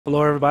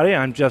Hello everybody,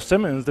 I'm Jeff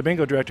Simmons, the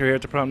bingo director here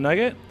at the Pahrump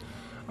Nugget.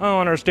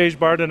 On our stage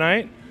bar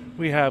tonight,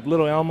 we have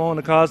Little Elmo and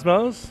the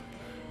Cosmos.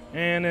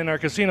 And in our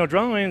casino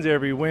drawings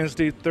every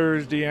Wednesday,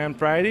 Thursday, and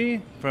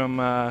Friday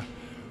that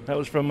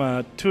was from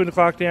 2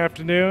 o'clock in the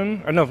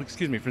afternoon, or no,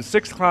 excuse me, from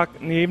 6 o'clock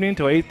in the evening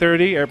till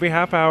 8:30 every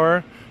half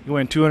hour, you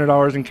win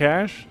 $200 in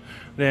cash.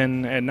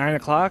 Then at 9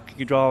 o'clock,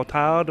 you draw a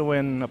tile to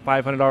win a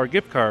 $500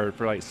 gift card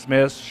for like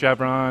Smith's,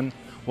 Chevron,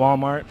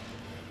 Walmart.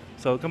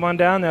 So come on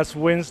down, that's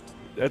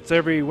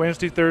every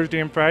Wednesday, Thursday,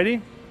 and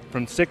Friday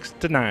from 6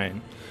 to 9.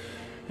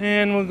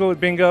 And we'll go with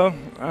bingo.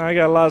 I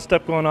got a lot of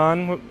stuff going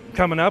on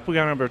coming up. We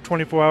got our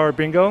 24-hour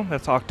bingo.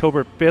 That's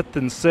October 5th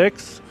and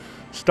 6th.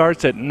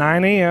 Starts at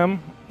 9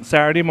 a.m.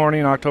 Saturday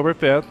morning, October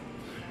 5th.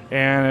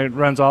 And it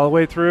runs all the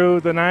way through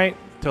the night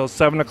till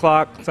 7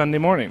 o'clock Sunday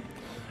morning.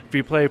 If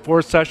you play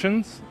 4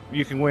 sessions,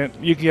 you can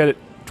get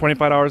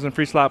 $25 in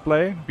free slot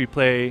play. If you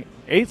play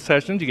 8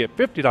 sessions, you get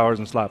 $50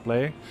 in slot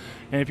play.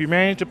 And if you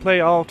manage to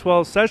play all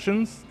 12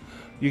 sessions,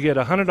 you get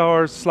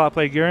 $100 slot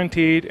play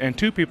guaranteed, and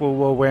 2 people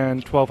will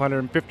win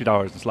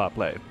 $1,250 in slot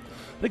play.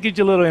 That gives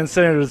you a little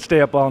incentive to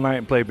stay up all night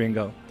and play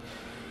bingo.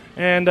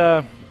 And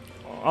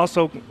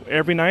also,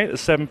 every night at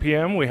 7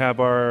 p.m., we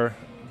have our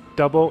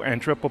double and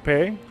triple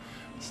pay.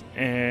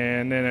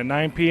 And then at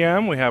 9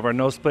 p.m., we have our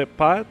no split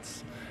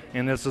pots.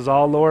 And this is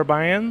all lower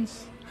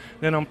buy-ins.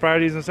 Then on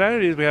Fridays and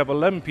Saturdays, we have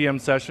 11 p.m.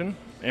 session.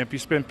 And if you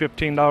spend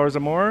 $15 or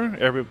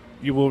more,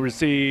 you will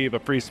receive a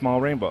free small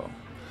rainbow.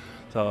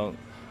 So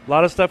a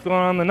lot of stuff going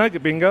on in the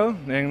Nugget Bingo.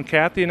 And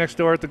Kathy next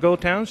door at the Go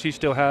Town, she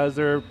still has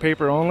their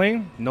paper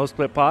only, no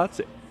split pots,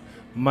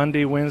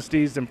 Monday,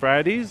 Wednesdays, and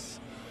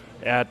Fridays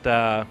at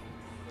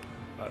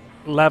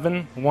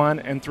 11, 1,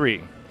 and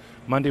 3.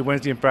 Monday,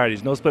 Wednesday, and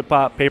Fridays. No split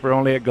pot, paper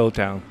only at Go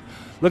Town.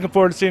 Looking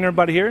forward to seeing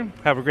everybody here.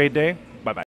 Have a great day. Bye-bye.